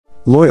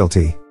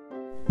Loyalty.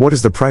 What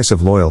is the price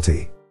of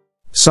loyalty?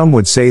 Some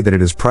would say that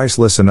it is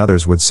priceless and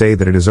others would say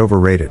that it is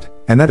overrated,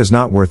 and that is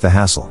not worth the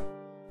hassle.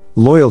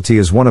 Loyalty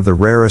is one of the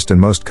rarest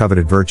and most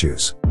coveted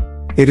virtues.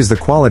 It is the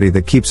quality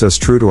that keeps us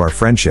true to our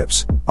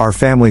friendships, our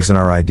families and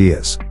our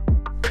ideas.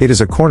 It is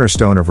a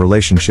cornerstone of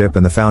relationship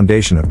and the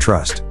foundation of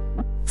trust.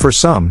 For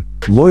some,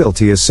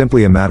 loyalty is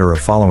simply a matter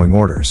of following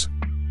orders.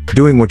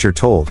 Doing what you're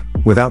told,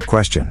 without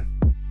question.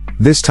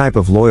 This type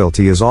of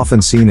loyalty is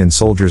often seen in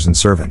soldiers and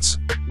servants.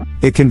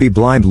 It can be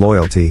blind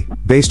loyalty,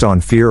 based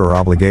on fear or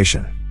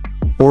obligation.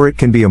 Or it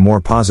can be a more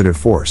positive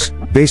force,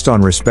 based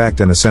on respect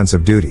and a sense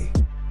of duty.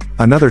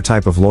 Another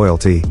type of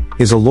loyalty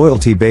is a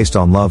loyalty based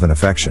on love and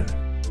affection.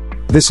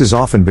 This is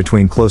often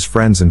between close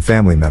friends and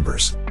family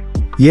members.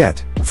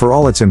 Yet, for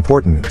all its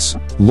importance,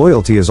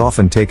 loyalty is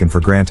often taken for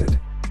granted.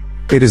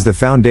 It is the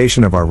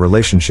foundation of our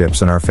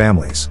relationships and our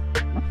families.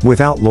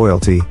 Without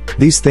loyalty,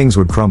 these things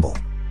would crumble.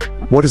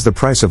 What is the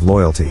price of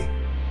loyalty?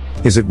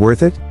 Is it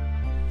worth it?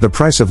 The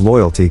price of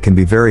loyalty can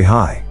be very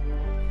high.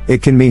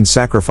 It can mean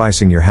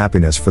sacrificing your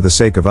happiness for the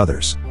sake of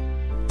others.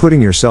 Putting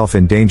yourself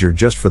in danger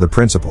just for the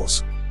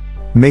principles.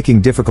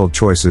 Making difficult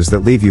choices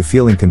that leave you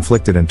feeling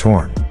conflicted and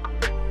torn.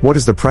 What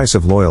is the price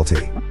of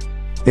loyalty?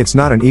 It's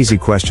not an easy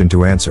question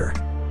to answer.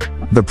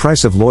 The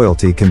price of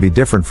loyalty can be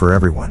different for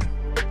everyone.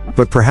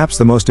 But perhaps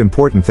the most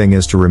important thing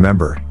is to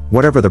remember,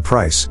 whatever the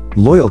price,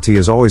 loyalty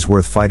is always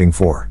worth fighting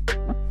for.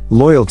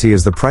 Loyalty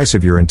is the price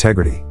of your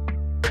integrity.